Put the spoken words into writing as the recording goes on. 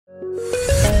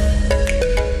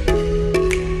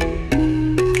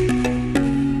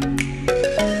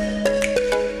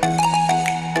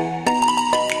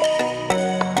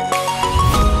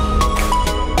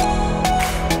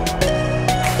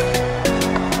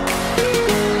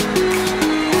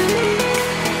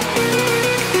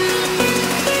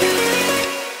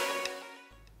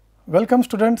Welcome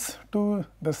students to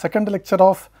the second lecture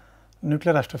of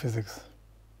nuclear astrophysics.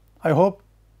 I hope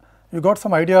you got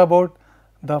some idea about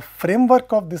the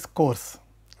framework of this course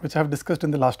which I have discussed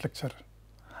in the last lecture.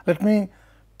 Let me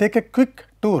take a quick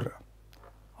tour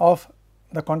of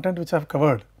the content which I have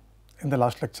covered in the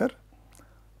last lecture.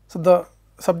 So, the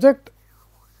subject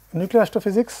nuclear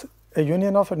astrophysics, a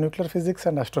union of nuclear physics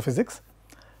and astrophysics,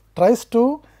 tries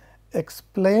to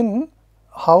explain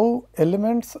how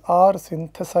elements are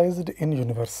synthesized in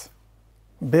universe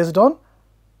based on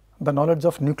the knowledge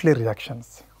of nuclear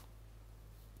reactions,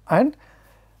 and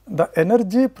the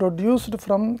energy produced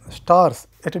from stars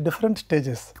at different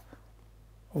stages.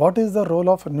 What is the role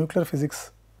of nuclear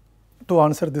physics to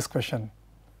answer this question?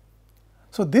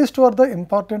 So, these two are the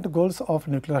important goals of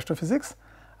nuclear astrophysics,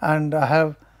 and I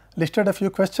have listed a few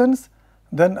questions.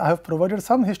 Then I have provided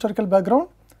some historical background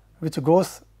which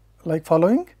goes like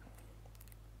following.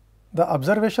 The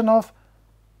observation of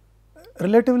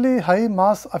relatively high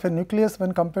mass of a nucleus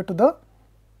when compared to the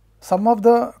sum of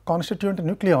the constituent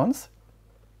nucleons.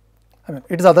 I mean,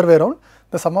 it is other way around.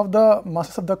 The sum of the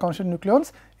masses of the constituent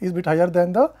nucleons is bit higher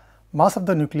than the mass of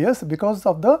the nucleus because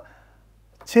of the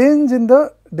change in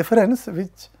the difference,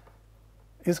 which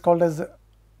is called as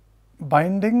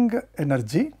binding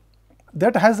energy,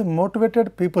 that has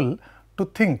motivated people to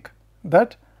think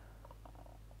that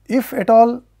if at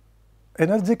all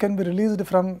energy can be released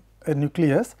from a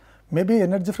nucleus, maybe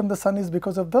energy from the sun is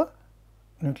because of the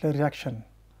nuclear reaction,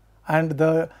 and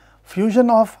the fusion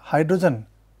of hydrogen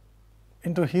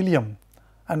into helium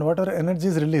and whatever energy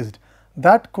is released,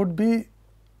 that could be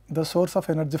the source of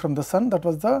energy from the sun. That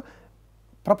was the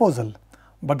proposal.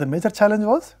 But the major challenge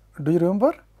was, do you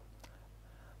remember?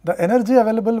 The energy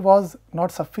available was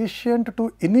not sufficient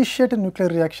to initiate a nuclear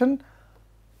reaction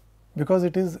because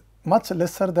it is much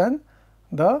lesser than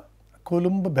the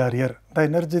Coulomb barrier, the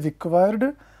energy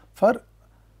required for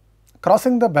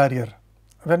crossing the barrier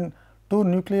when two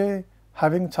nuclei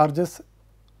having charges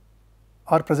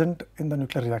are present in the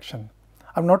nuclear reaction.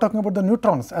 I am not talking about the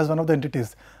neutrons as one of the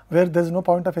entities where there is no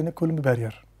point of any Coulomb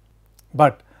barrier,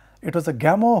 but it was a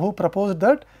Gamow who proposed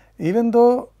that even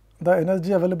though the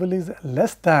energy available is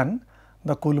less than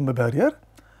the Coulomb barrier,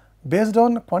 based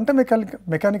on quantum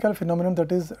mechanical phenomenon,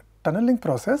 that is tunneling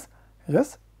process,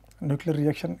 yes, nuclear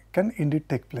reaction can indeed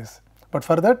take place. But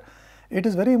for that, it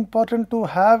is very important to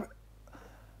have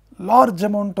large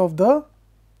amount of the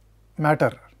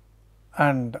matter,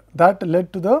 and that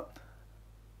led to the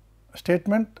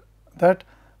statement that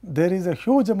there is a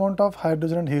huge amount of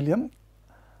hydrogen and helium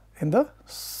in the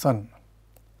sun.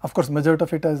 Of course, majority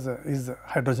of it is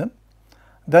hydrogen.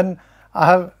 Then I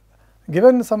have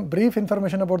given some brief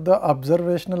information about the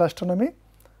observational astronomy,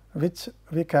 which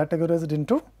we categorized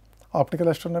into optical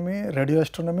astronomy, radio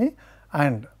astronomy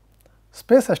and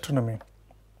space astronomy.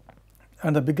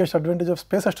 And the biggest advantage of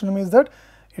space astronomy is that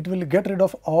it will get rid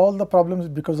of all the problems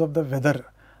because of the weather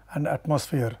and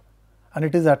atmosphere, and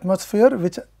it is atmosphere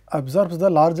which absorbs the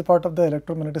large part of the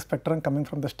electromagnetic spectrum coming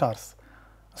from the stars.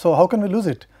 So, how can we lose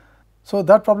it? So,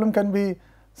 that problem can be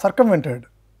circumvented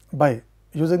by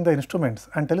using the instruments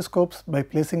and telescopes by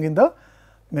placing in the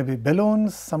maybe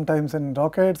balloons, sometimes in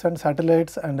rockets and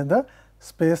satellites and in the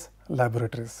space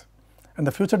laboratories. And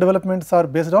the future developments are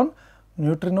based on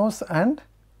neutrinos and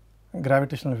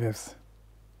gravitational waves.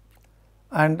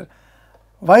 And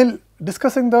while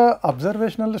discussing the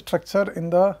observational structure in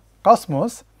the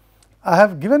cosmos, I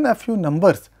have given a few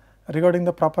numbers regarding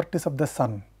the properties of the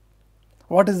sun.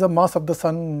 What is the mass of the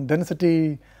sun,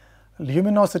 density,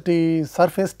 luminosity,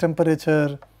 surface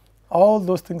temperature, all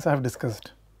those things I have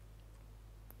discussed.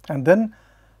 And then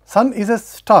sun is a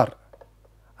star,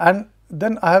 and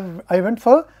then I went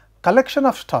for collection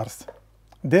of stars.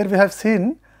 There we have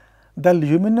seen the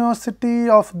luminosity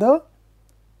of the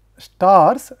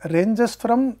stars ranges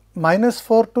from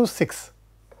 -4 to 6,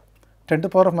 10 to the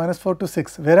power of -4 to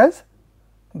 6, whereas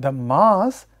the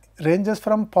mass ranges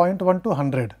from 0.1 to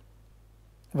 100.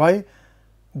 Why?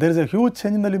 There is a huge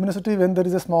change in the luminosity when there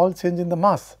is a small change in the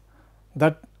mass,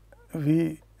 that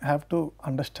we have to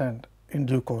understand in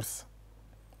due course.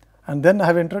 And then I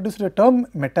have introduced a term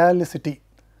metallicity,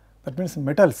 that means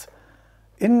metals.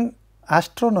 In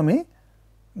astronomy,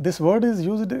 this word is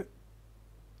used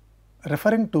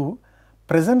referring to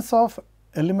presence of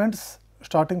elements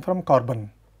starting from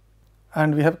carbon,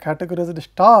 and we have categorized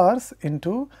stars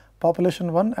into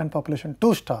population 1 and population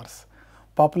 2 stars.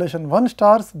 Population 1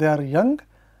 stars, they are young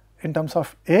in terms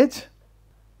of age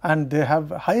and they have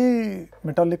high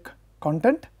metallic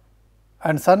content,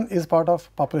 and sun is part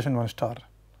of population 1 star.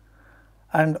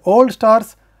 And old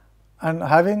stars and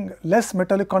having less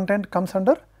metallic content comes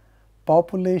under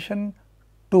population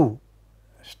 2,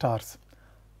 stars,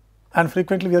 and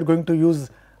frequently we are going to use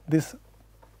this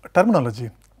terminology,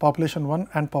 population 1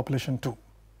 and population 2.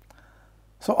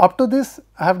 So, up to this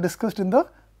I have discussed in the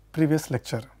previous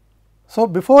lecture. So,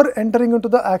 before entering into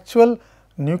the actual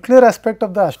nuclear aspect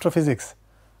of the astrophysics,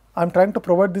 I am trying to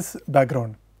provide this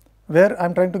background, where I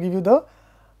am trying to give you the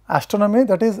astronomy,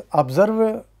 that is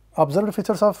observed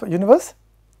features of universe,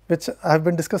 which I have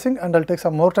been discussing, and I will take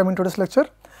some more time in today's lecture.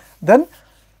 Then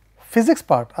physics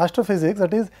part, astrophysics,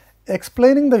 that is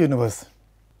explaining the universe,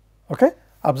 okay?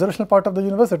 Observational part of the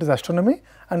universe, that is astronomy,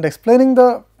 and explaining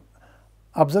the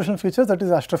observational features, that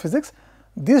is astrophysics.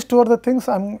 These two are the things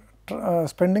I am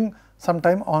spending some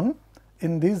time on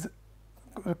in these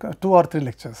 2 or 3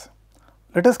 lectures.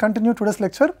 Let us continue today's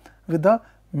lecture with the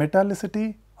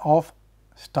metallicity of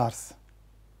stars,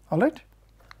 alright.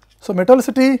 So,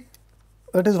 metallicity,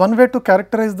 that is one way to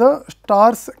characterize the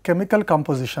star's chemical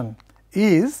composition,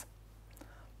 is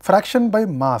fraction by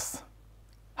mass,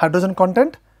 hydrogen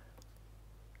content,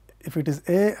 if it is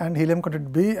A, and helium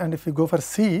content B, and if we go for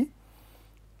C,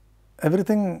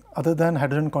 everything other than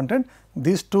hydrogen content,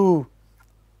 these two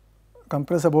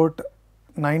comprise about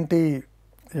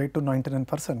 98 to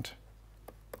 99%.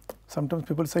 Sometimes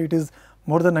people say it is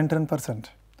more than 99%.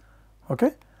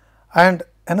 Okay? And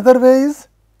another way is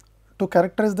to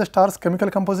characterize the star's chemical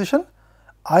composition,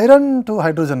 iron to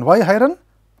hydrogen. Why iron?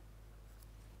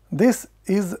 This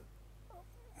is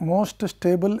most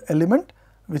stable element,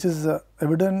 which is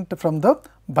evident from the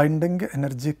binding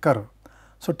energy curve.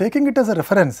 So, taking it as a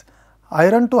reference,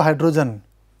 iron to hydrogen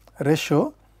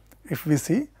ratio, if we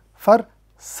see for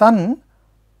sun,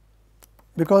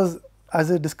 because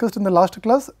as I discussed in the last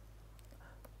class,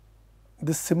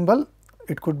 this symbol,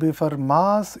 it could be for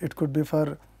mass, it could be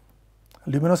for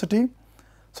luminosity.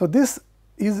 So, this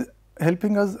is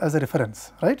helping us as a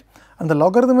reference, right, and the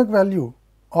logarithmic value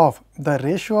of the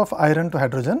ratio of iron to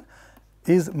hydrogen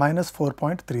is minus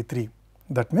 4.33.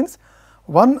 That means,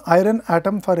 1 iron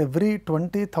atom for every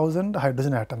 20,000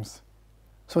 hydrogen atoms.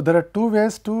 So, there are 2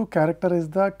 ways to characterize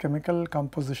the chemical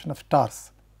composition of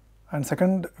stars, and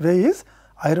second way is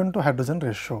iron to hydrogen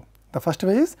ratio. The first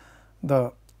way is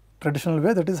the traditional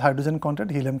way, that is hydrogen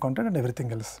content, helium content, and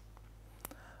everything else.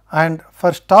 And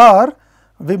for star,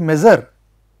 we measure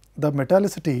the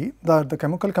metallicity, the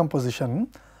chemical composition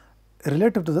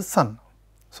relative to the sun.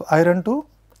 So, iron to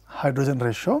hydrogen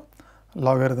ratio,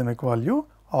 logarithmic value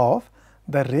of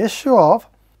the ratio of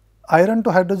iron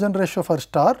to hydrogen ratio for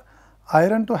star,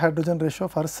 iron to hydrogen ratio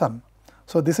for sun.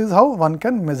 So, this is how one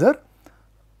can measure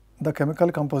the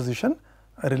chemical composition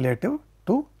relative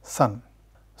to sun.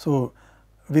 So,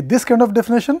 with this kind of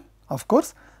definition, of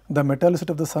course, the metallicity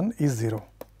of the sun is 0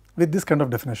 with this kind of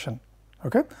definition.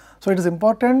 Okay? So, it is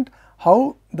important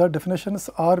how the definitions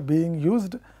are being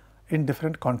used in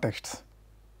different contexts.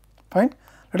 Fine.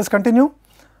 Let us continue.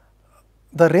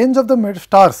 The range of the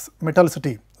stars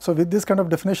metallicity. So, with this kind of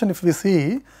definition, if we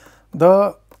see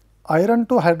the iron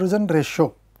to hydrogen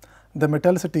ratio, the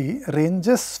metallicity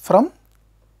ranges from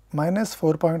minus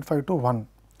 4.5 to 1.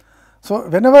 So,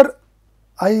 whenever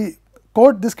I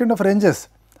quote this kind of ranges,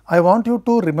 I want you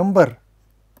to remember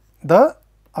the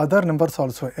other numbers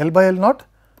also, L by L naught,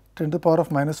 10 to the power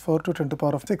of minus 4 to 10 to the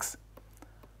power of 6,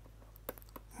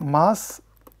 mass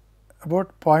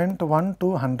about 0.1 to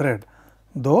 100,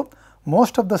 though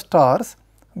most of the stars,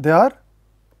 they are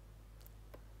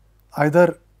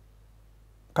either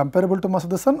comparable to mass of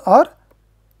the sun or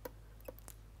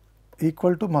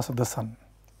equal to mass of the sun,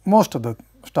 most of the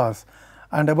stars,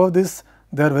 and above this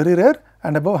they are very rare,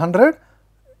 and above 100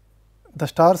 the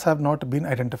stars have not been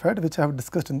identified, which I have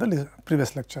discussed in the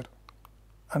previous lecture,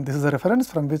 and this is a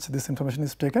reference from which this information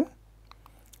is taken.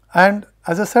 And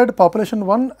as I said, population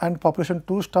 1 and population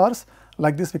 2 stars,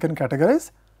 like this we can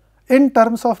categorize. In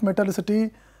terms of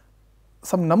metallicity,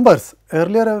 some numbers,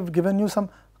 earlier I have given you some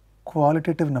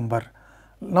qualitative number.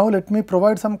 Now, let me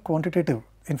provide some quantitative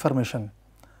information,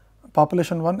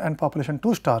 population 1 and population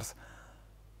 2 stars.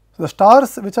 So, the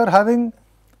stars which are having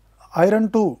iron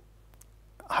to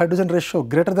hydrogen ratio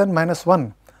greater than minus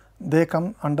 1, they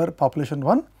come under population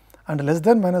 1, and less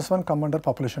than minus 1 come under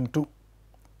population 2.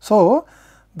 So,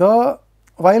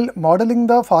 while modeling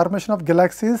the formation of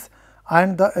galaxies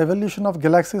and the evolution of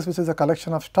galaxies, which is a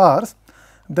collection of stars,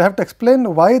 they have to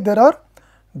explain why there are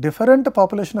different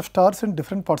population of stars in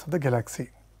different parts of the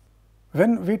galaxy.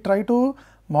 When we try to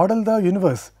model the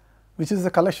universe, which is a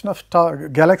collection of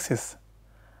galaxies,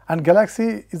 and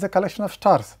galaxy is a collection of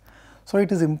stars. So,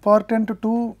 it is important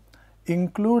to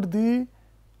include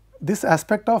this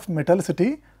aspect of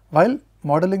metallicity while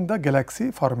modeling the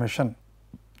galaxy formation.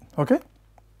 Okay?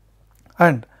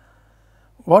 And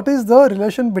what is the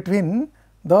relation between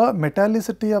the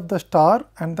metallicity of the star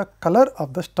and the color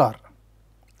of the star,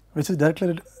 which is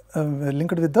directly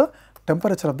linked with the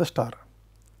temperature of the star.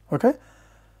 Okay.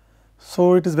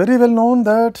 So, it is very well known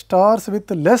that stars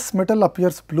with less metal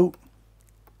appears blue,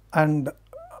 and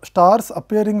stars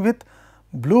appearing with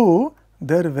blue,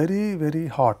 they are very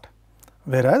hot,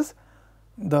 whereas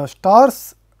the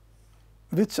stars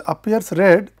which appears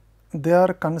red, they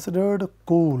are considered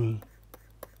cool.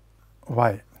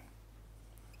 Why?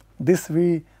 This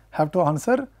we have to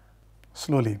answer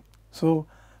slowly. So,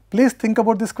 please think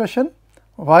about this question.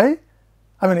 Why?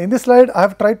 I mean, in this slide I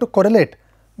have tried to correlate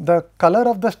the color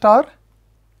of the star.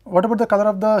 What about the color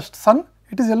of the sun?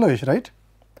 It is yellowish, right?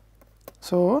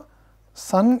 So,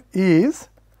 sun is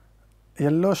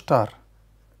yellow star,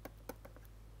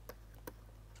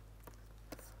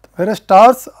 whereas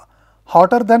stars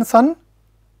hotter than sun,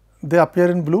 they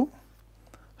appear in blue.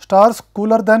 Stars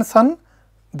cooler than sun,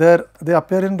 they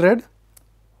appear in red.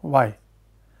 Why?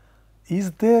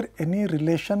 Is there any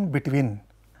relation between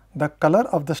the color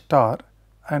of the star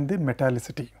and the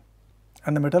metallicity?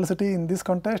 And the metallicity in this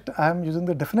context, I am using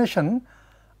the definition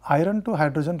iron to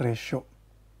hydrogen ratio.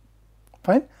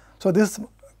 Fine. So, this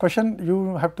question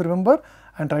you have to remember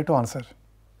and try to answer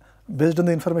based on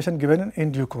the information given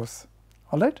in due course.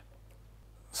 All right.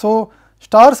 So,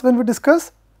 stars, when we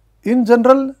discuss, in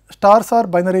general stars are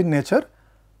binary in nature.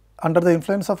 Under the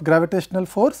influence of gravitational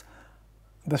force,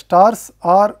 the stars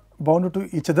are bound to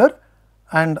each other,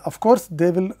 and of course, they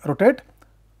will rotate.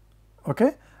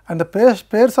 Okay. And the pair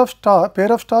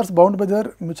of stars bound by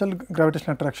their mutual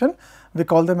gravitational attraction, we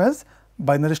call them as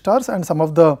binary stars, and some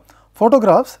of the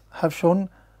photographs have shown,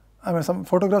 I mean, some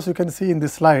photographs you can see in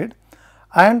this slide.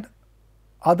 And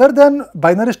other than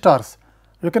binary stars,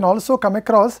 you can also come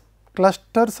across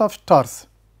clusters of stars,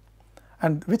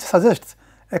 and which suggests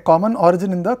a common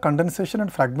origin in the condensation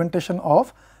and fragmentation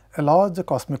of a large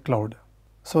cosmic cloud.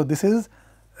 So, this is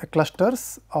a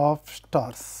clusters of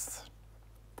stars.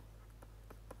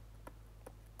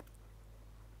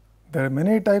 There are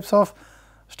many types of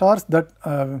stars that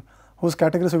whose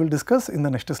categories we will discuss in the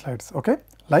next slides. Okay,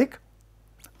 like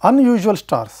unusual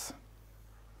stars.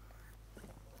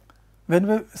 When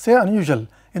we say unusual,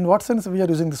 in what sense we are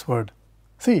using this word?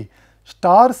 See,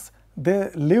 stars, they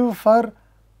live for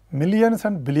millions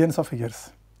and billions of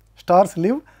years. Stars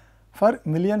live for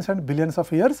millions and billions of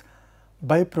years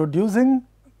by producing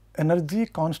energy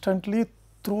constantly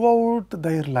throughout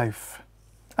their life,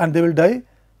 and they will die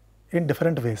in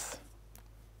different ways.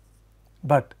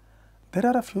 But there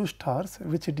are a few stars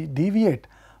which deviate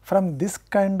from this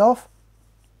kind of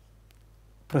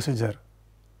procedure.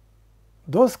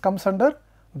 Those stars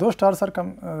are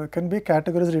can be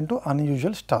categorized into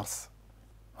unusual stars.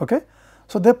 Okay.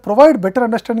 So, they provide better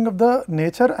understanding of the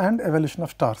nature and evolution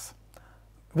of stars,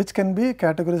 which can be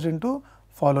categorized into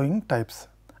following types: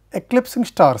 eclipsing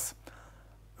stars,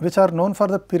 which are known for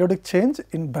the periodic change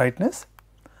in brightness;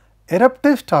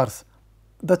 eruptive stars,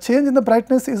 the change in the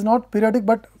brightness is not periodic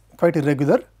but quite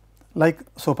irregular, like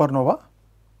supernova,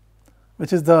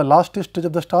 which is the last stage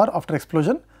of the star after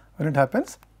explosion when it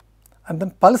happens. And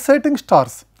then pulsating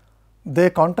stars, they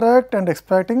contract and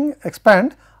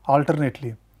expand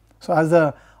alternately. So, as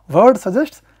the word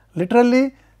suggests,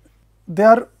 literally they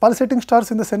are pulsating stars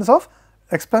in the sense of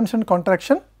expansion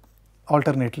contraction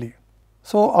alternately.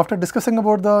 So, after discussing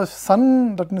about the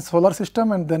sun, that means solar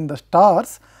system, and then the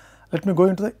stars, let me go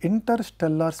into the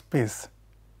interstellar space.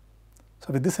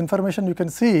 So, with this information you can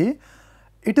see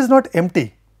it is not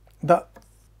empty. The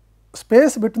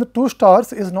space between the two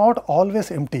stars is not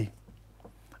always empty.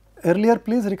 Earlier,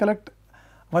 please recollect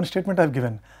one statement I have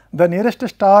given. The nearest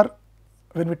star,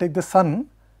 when we take the sun,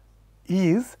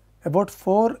 is about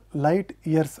 4 light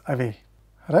years away,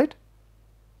 right?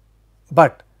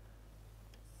 But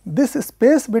this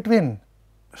space between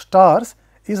stars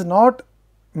is not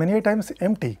many times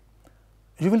empty.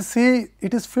 You will see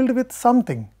it is filled with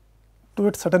something to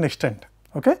a certain extent.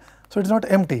 Okay? So, it is not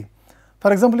empty.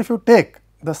 For example, if you take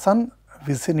the sun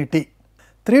vicinity,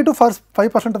 3 to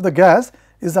 5% of the gas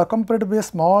is accompanied by a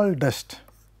small dust.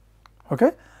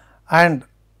 Okay? And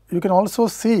you can also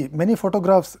see many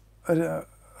photographs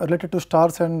related to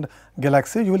stars and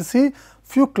galaxies. You will see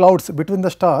few clouds between the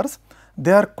stars.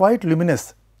 They are quite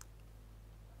luminous.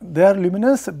 They are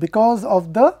luminous because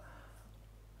of the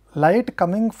light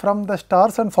coming from the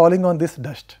stars and falling on this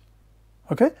dust.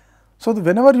 Okay? So,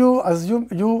 whenever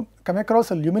you come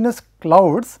across luminous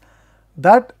clouds,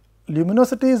 that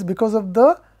luminosity is because of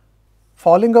the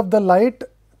falling of the light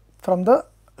from the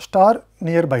star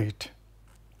nearby it.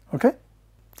 Okay?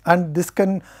 And this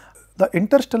can, the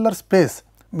interstellar space,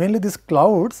 mainly these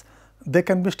clouds, they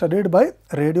can be studied by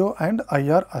radio and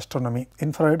IR astronomy,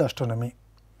 infrared astronomy.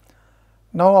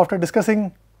 Now, after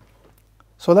discussing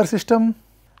solar system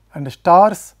and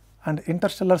stars and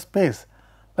interstellar space,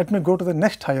 let me go to the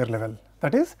next higher level,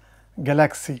 that is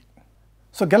galaxy.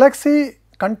 So, galaxy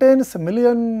contains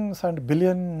millions and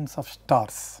billions of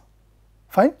stars,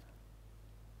 fine.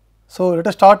 So, let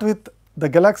us start with the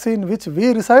galaxy in which we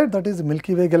reside, that is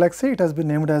Milky Way galaxy. It has been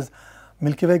named as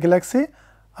Milky Way galaxy.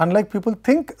 Unlike people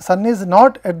think, Sun is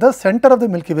not at the center of the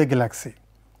Milky Way galaxy,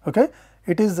 okay?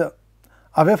 It is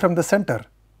away from the center,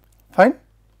 fine.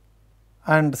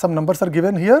 And some numbers are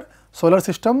given here: solar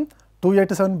system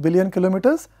 287 billion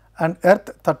kilometers and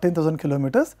Earth 13,000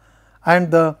 kilometers,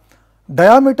 and the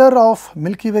diameter of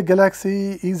Milky Way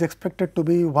galaxy is expected to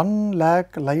be 1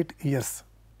 lakh light years,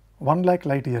 1 lakh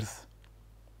light years.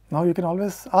 Now, you can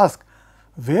always ask,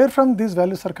 where from these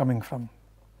values are coming from?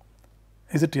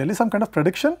 Is it really some kind of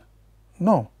prediction?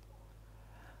 No.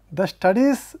 The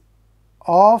studies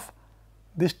of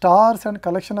the stars and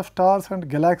collection of stars and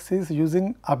galaxies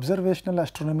using observational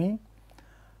astronomy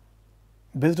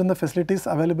based on the facilities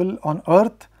available on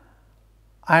Earth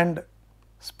and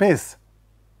space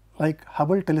like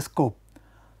Hubble telescope.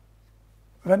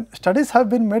 When studies have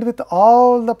been made with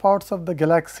all the parts of the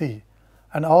galaxy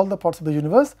and all the parts of the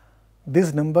universe,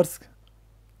 these numbers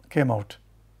came out,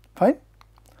 fine.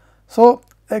 So,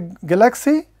 a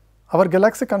galaxy, our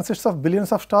galaxy consists of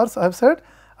billions of stars, I have said,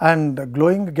 and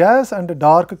glowing gas and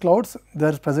dark clouds, they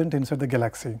are present inside the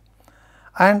galaxy.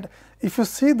 And if you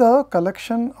see the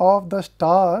collection of the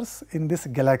stars in this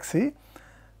galaxy,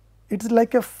 it is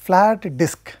like a flat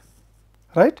disk,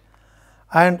 right?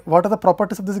 And what are the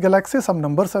properties of this galaxy? Some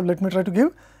numbers let me try to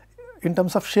give. In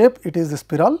terms of shape, it is a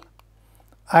spiral,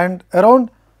 and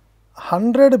around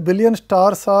 100 billion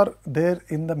stars are there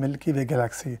in the Milky Way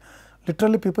galaxy.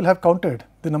 Literally, people have counted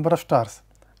the number of stars.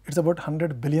 It is about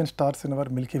 100 billion stars in our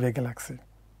Milky Way galaxy.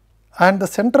 And the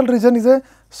central region is a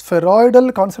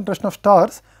spheroidal concentration of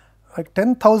stars, like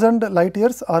 10,000 light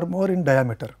years or more in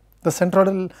diameter. The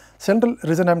central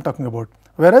region I am talking about,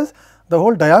 whereas the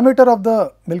whole diameter of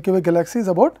the Milky Way galaxy is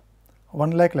about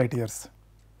 1 lakh light years.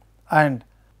 And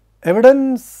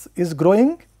evidence is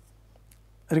growing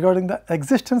regarding the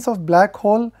existence of black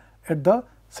hole at the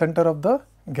center of the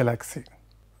galaxy.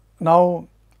 Now,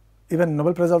 even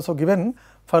Nobel Prize also given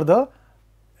for the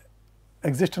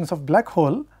existence of black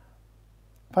hole,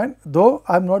 fine. Though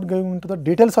I am not going into the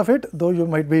details of it, though you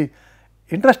might be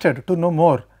interested to know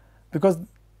more, because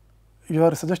you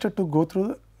are suggested to go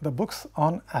through the books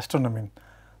on astronomy.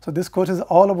 So, this course is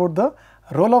all about the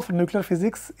role of nuclear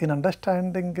physics in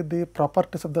understanding the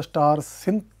properties of the stars,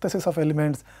 synthesis of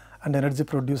elements and energy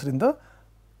produced in the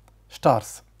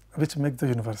stars which make the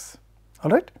universe, all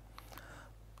right.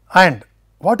 And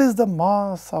what is the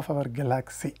mass of our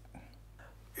galaxy?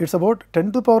 It is about 10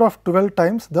 to the power of 12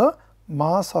 times the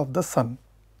mass of the Sun,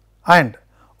 and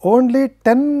only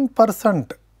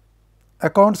 10%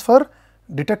 accounts for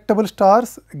detectable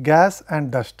stars, gas and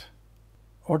dust.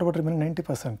 What about remaining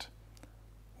 90%?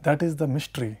 That is the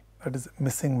mystery, that is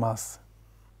missing mass.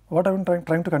 What I am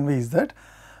trying to convey is that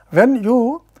when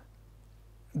you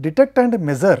detect and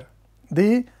measure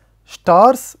the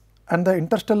stars and the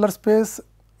interstellar space,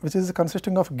 which is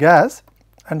consisting of gas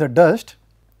and the dust,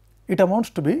 it amounts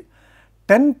to be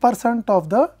 10% of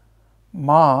the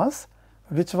mass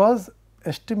which was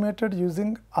estimated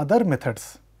using other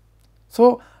methods.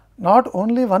 So, not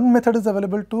only one method is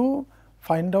available to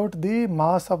find out the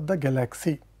mass of the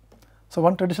galaxy. So,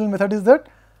 one traditional method is that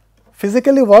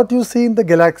physically what you see in the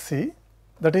galaxy,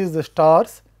 that is the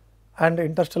stars and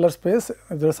interstellar space,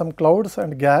 there are some clouds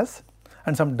and gas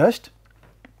and some dust,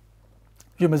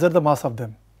 you measure the mass of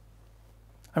them.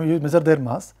 I mean, you measure their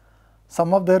mass.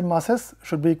 Some of their masses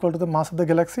should be equal to the mass of the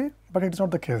galaxy, but it is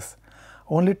not the case.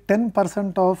 Only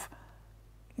 10% of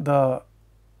the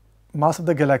mass of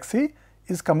the galaxy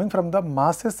is coming from the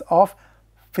masses of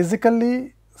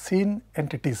physically seen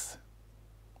entities.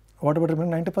 What about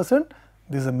remaining 90%?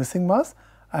 This is a missing mass,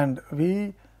 and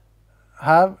we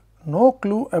have no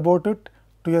clue about it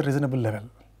to a reasonable level.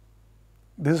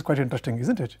 This is quite interesting,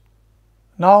 isn't it?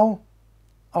 Now,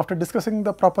 after discussing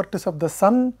the properties of the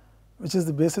Sun, which is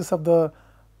the basis of the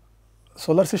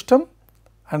solar system,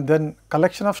 and then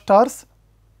collection of stars,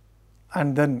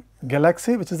 and then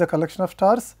galaxy, which is a collection of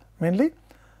stars mainly,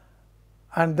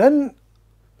 and then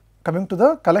coming to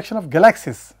the collection of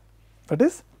galaxies, that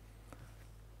is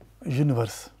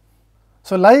universe.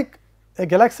 So, like a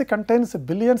galaxy contains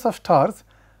billions of stars,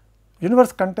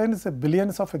 universe contains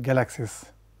billions of galaxies.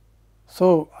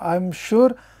 So, I am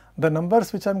sure the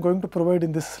numbers which I am going to provide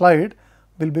in this slide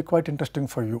will be quite interesting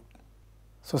for you.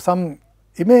 So, some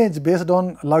image based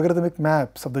on logarithmic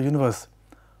maps of the universe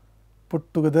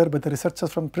put together by the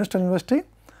researchers from Princeton University,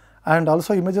 and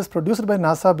also images produced by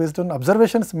NASA based on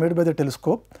observations made by the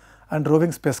telescope and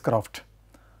roving spacecraft.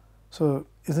 So,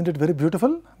 isn't it very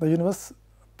beautiful, the universe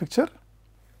picture?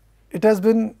 It has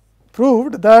been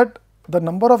proved that the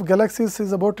number of galaxies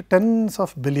is about tens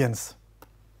of billions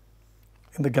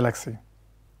in the galaxy,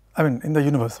 in the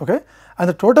universe, okay? And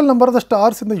the total number of the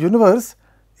stars in the universe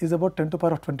is about 10 to the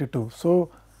power of 22.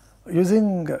 So,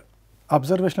 using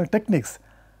observational techniques,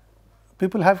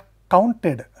 people have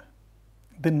counted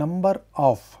the number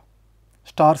of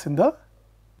stars in the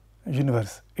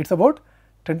universe. It is about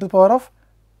 10 to the power of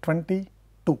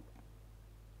 22,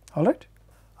 all right.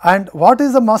 And what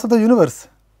is the mass of the universe?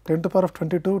 10 to the power of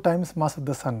 22 times mass of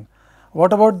the sun.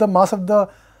 What about the mass of the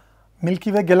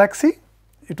Milky Way galaxy?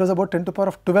 It was about 10 to the power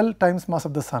of 12 times mass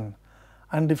of the sun.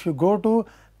 And if you go to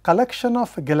collection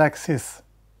of galaxies,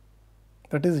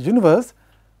 that is universe,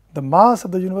 the mass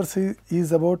of the universe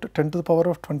is about 10 to the power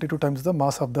of 22 times the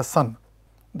mass of the sun.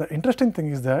 The interesting thing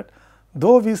is that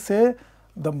though we say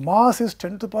the mass is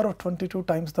 10 to the power of 22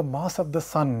 times the mass of the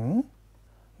sun,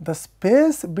 the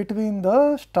space between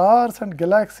the stars and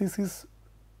galaxies is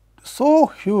so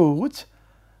huge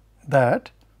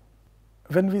that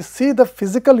when we see the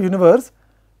physical universe,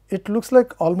 it looks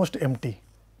like almost empty,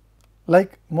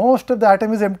 like most of the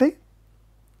atom is empty,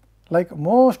 like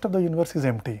most of the universe is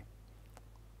empty.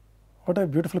 What a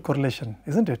beautiful correlation,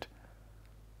 isn't it?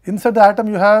 Inside the atom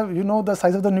you have, the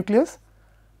size of the nucleus,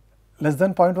 less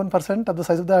than 0.1% of the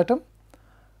size of the atom,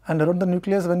 and around the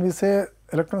nucleus, when we say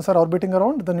electrons are orbiting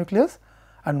around the nucleus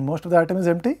and most of the atom is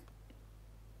empty.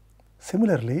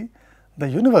 Similarly, the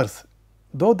universe,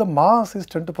 though the mass is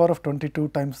 10 to the power of 22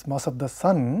 times mass of the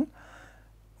sun,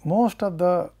 most of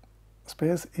the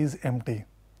space is empty.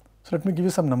 So, let me give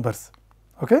you some numbers.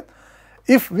 Okay?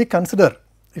 If we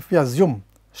assume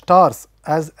stars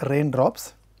as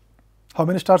raindrops, how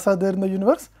many stars are there in the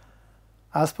universe?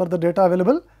 As per the data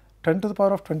available, 10 to the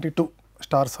power of 22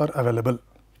 stars are available.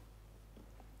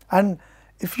 And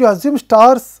if you assume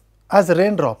stars as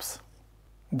raindrops,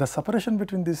 the separation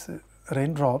between these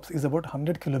raindrops is about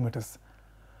 100 kilometers.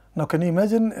 Now, can you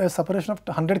imagine a separation of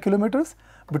 100 kilometers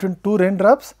between two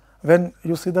raindrops when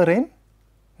you see the rain?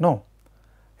 No.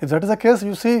 If that is the case,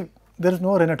 you see there is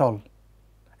no rain at all,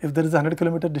 if there is a 100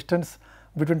 kilometer distance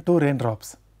between two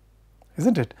raindrops,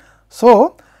 isn't it?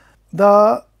 So,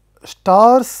 the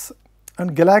stars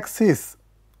and galaxies,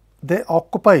 they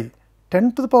occupy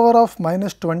 10 to the power of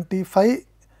minus 25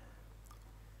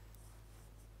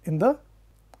 in the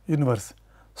universe.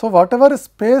 So, whatever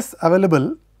space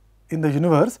available in the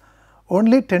universe,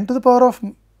 only 10 to the power of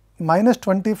minus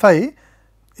 25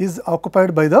 is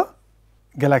occupied by the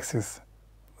galaxies.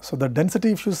 So, the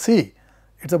density, if you see,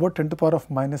 it is about 10 to the power of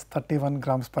minus 31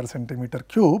 grams per centimeter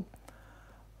cube.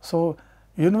 So,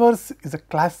 universe is a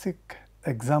classic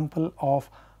example of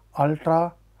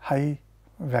ultra high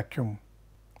vacuum.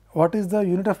 What is the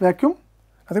unit of vacuum?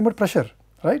 Nothing but pressure,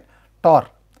 right? Torr.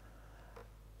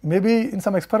 Maybe in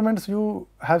some experiments you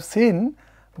have seen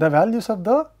the values of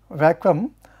the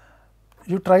vacuum.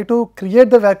 You try to create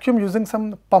the vacuum using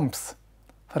some pumps.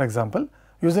 For example,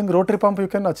 using rotary pump you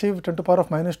can achieve 10 to the power of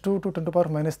minus 2 to 10 to the power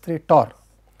of minus 3 torr.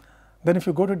 Then if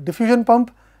you go to diffusion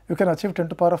pump, you can achieve 10 to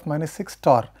the power of minus 6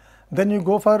 torr. Then you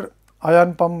go for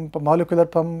ion pump, molecular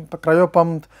pump, cryo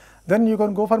pump, then you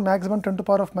can go for maximum 10 to the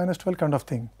power of minus 12 kind of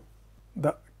thing.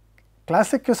 The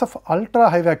classic case of ultra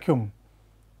high vacuum,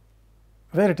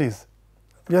 where it is?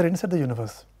 We are inside the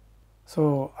universe.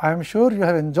 So, I am sure you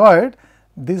have enjoyed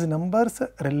these numbers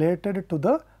related to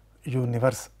the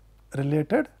universe,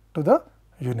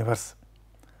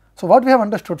 So, what we have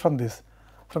understood from this?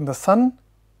 From the sun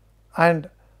and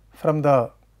from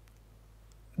the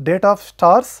data of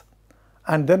stars,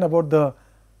 and then about the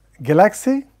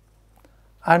galaxy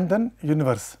and then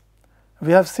universe.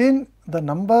 We have seen the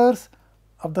numbers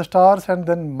of the stars and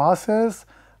then masses,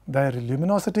 their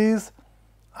luminosities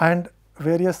and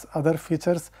various other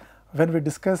features when we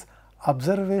discuss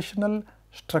observational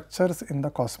structures in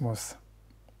the cosmos.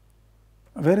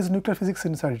 Where is nuclear physics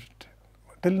inside it?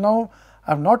 Till now,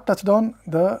 I have not touched on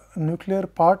the nuclear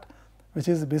part, which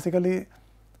is basically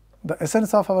the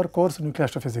essence of our course, nuclear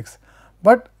astrophysics.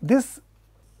 But this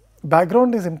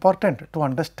background is important to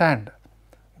understand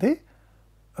the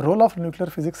role of nuclear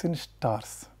physics in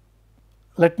stars.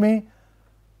 Let me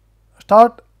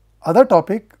start other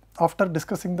topic after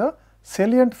discussing the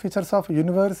salient features of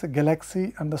universe,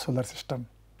 galaxy and the solar system.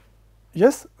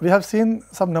 Yes, we have seen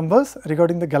some numbers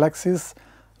regarding the galaxies,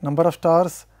 number of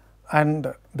stars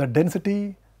and the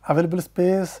density, available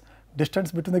space,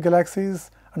 distance between the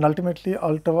galaxies, and ultimately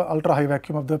ultra high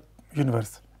vacuum of the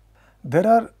universe. There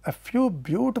are a few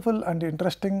beautiful and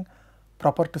interesting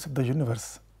properties of the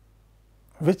universe,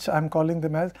 which I am calling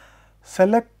them as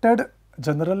selected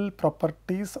general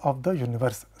properties of the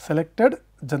universe. Selected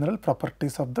general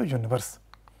properties of the universe.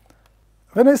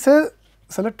 When I say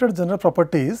selected general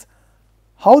properties,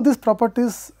 how these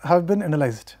properties have been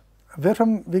analyzed? Where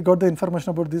from we got the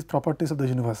information about these properties of the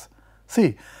universe?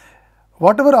 See,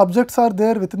 whatever objects are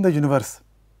there within the universe,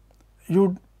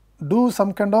 you do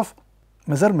some kind of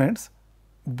measurements.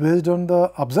 Based on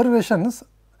the observations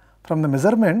from the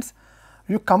measurements,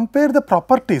 you compare the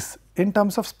properties in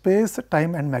terms of space,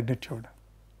 time and magnitude.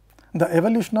 The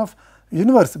evolution of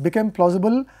universe became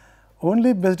plausible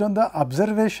only based on the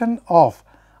observation of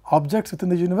objects within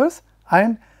the universe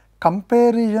and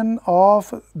comparison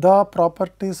of the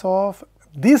properties of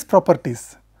these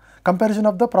properties, comparison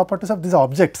of the properties of these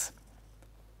objects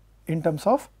in terms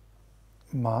of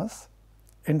mass,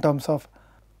 in terms of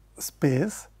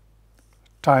space,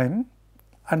 time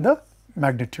and the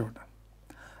magnitude.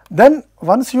 Then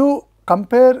once you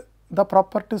compare the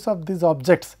properties of these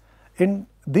objects in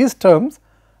these terms,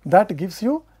 that gives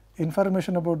you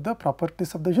information about the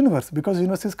properties of the universe, because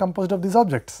universe is composed of these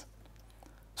objects.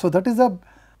 So, that is the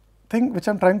thing which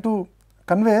I am trying to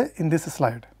convey in this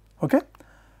slide. Okay.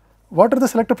 What are the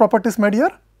selected properties made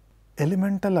here?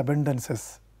 Elemental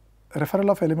abundances, referral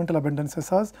of elemental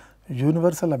abundances as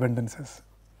universal abundances.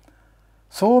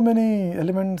 So many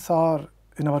elements are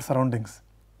in our surroundings.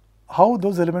 How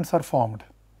those elements are formed?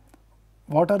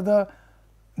 What are the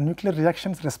nuclear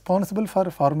reactions responsible for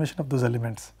formation of those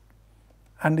elements?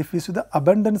 And if we see the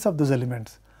abundance of those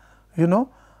elements, you know,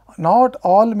 not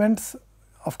all elements,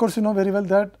 of course, you know very well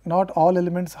that not all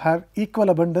elements have equal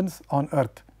abundance on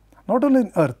earth. Not only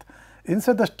in earth,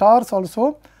 inside the stars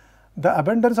also the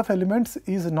abundance of elements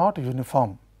is not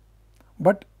uniform.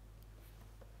 But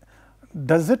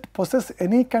does it possess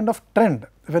any kind of trend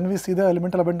when we see the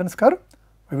elemental abundance curve?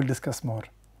 We will discuss more.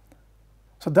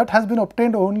 So, that has been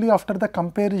obtained only after the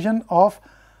comparison of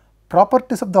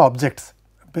properties of the objects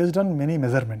based on many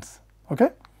measurements. Okay?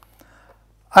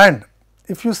 And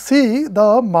if you see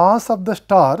the mass of the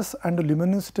stars and the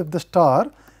luminosity of the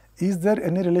star, is there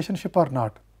any relationship or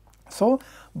not? So,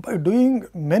 by doing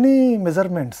many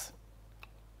measurements,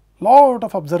 lot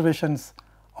of observations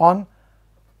on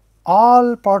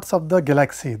all parts of the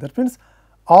galaxy, that means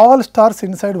all stars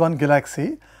inside one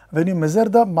galaxy, when you measure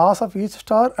the mass of each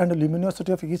star and the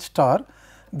luminosity of each star,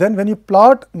 then when you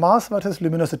plot mass versus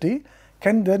luminosity,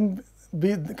 can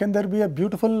there be a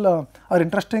beautiful or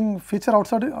interesting feature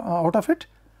out of it?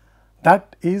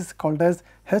 That is called as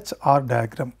HR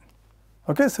diagram.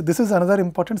 Okay, so this is another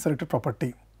important selected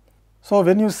property. So,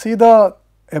 when you see the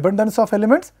abundance of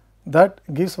elements, that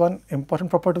gives one important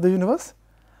property of the universe.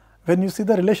 When you see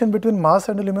the relation between mass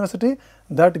and luminosity,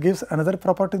 that gives another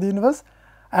property of the universe.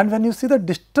 And when you see the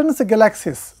distance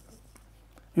galaxies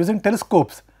using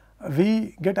telescopes,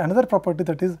 we get another property,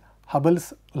 that is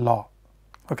Hubble's law.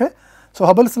 Okay? So,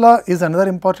 Hubble's law is another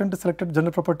important selected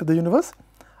general property of the universe.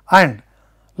 And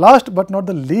last but not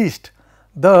the least,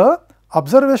 the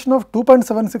observation of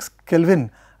 2.76 Kelvin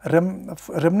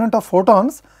remnant of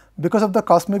photons because of the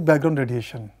cosmic background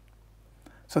radiation.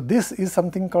 So, this is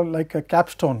something called like a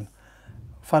capstone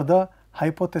for the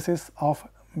hypothesis of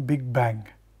Big Bang.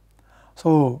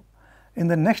 So, in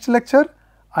the next lecture,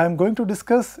 I am going to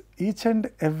discuss each and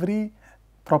every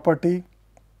property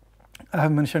I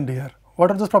have mentioned here. What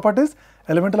are those properties?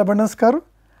 Elemental abundance curve,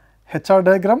 HR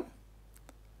diagram,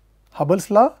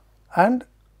 Hubble's law and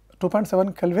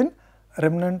 2.7 Kelvin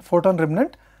remnant, photon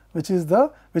remnant, which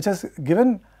has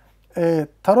given a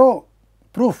thorough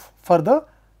proof for the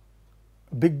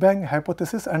Big Bang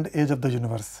hypothesis and age of the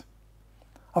universe.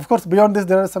 Of course, beyond this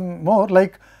there are some more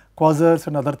like quasars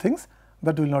and other things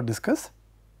that we will not discuss.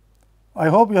 I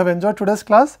hope you have enjoyed today's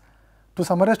class. To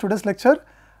summarize today's lecture,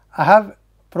 I have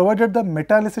provided the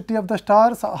metallicity of the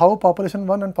stars, how population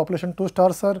 1 and population 2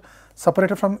 stars are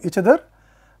separated from each other.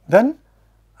 Then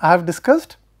I have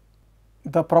discussed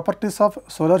the properties of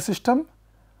solar system,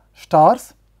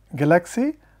 stars,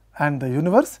 galaxy and the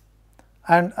universe,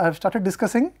 and I have started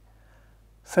discussing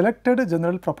selected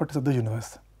general properties of the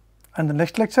universe. And the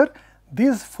next lecture,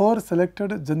 these 4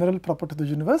 selected general properties of the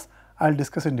universe I will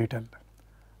discuss in detail.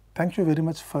 Thank you very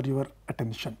much for your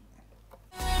attention.